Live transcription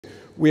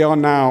we are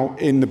now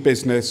in the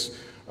business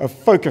of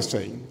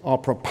focusing our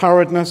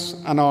preparedness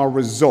and our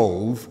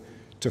resolve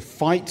to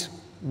fight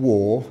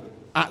war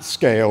at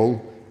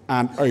scale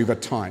and over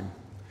time.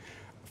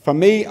 For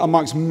me,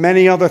 amongst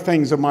many other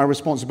things of my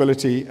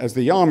responsibility as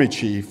the Army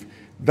Chief,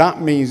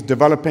 that means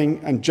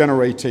developing and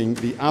generating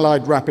the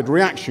Allied Rapid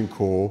Reaction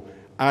Corps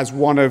as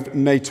one of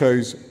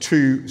NATO's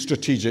 2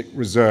 strategic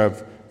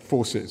reserve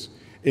forces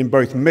in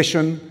both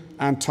mission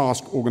and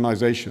task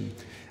organization.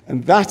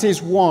 And that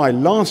is why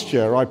last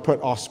year I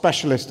put our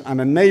specialist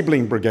and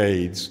enabling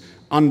brigades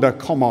under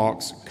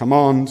Comarc's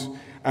command,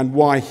 and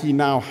why he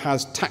now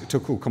has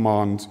tactical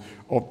command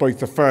of both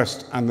the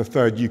 1st and the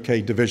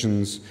 3rd UK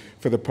divisions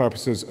for the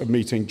purposes of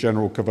meeting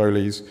General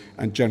Cavoli's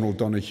and General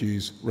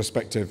Donohue's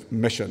respective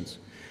missions.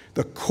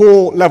 The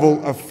core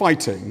level of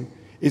fighting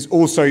is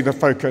also the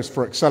focus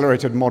for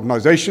accelerated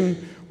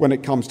modernization when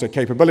it comes to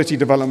capability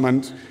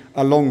development,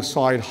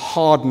 alongside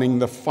hardening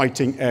the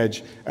fighting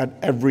edge at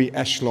every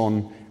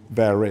echelon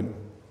therein.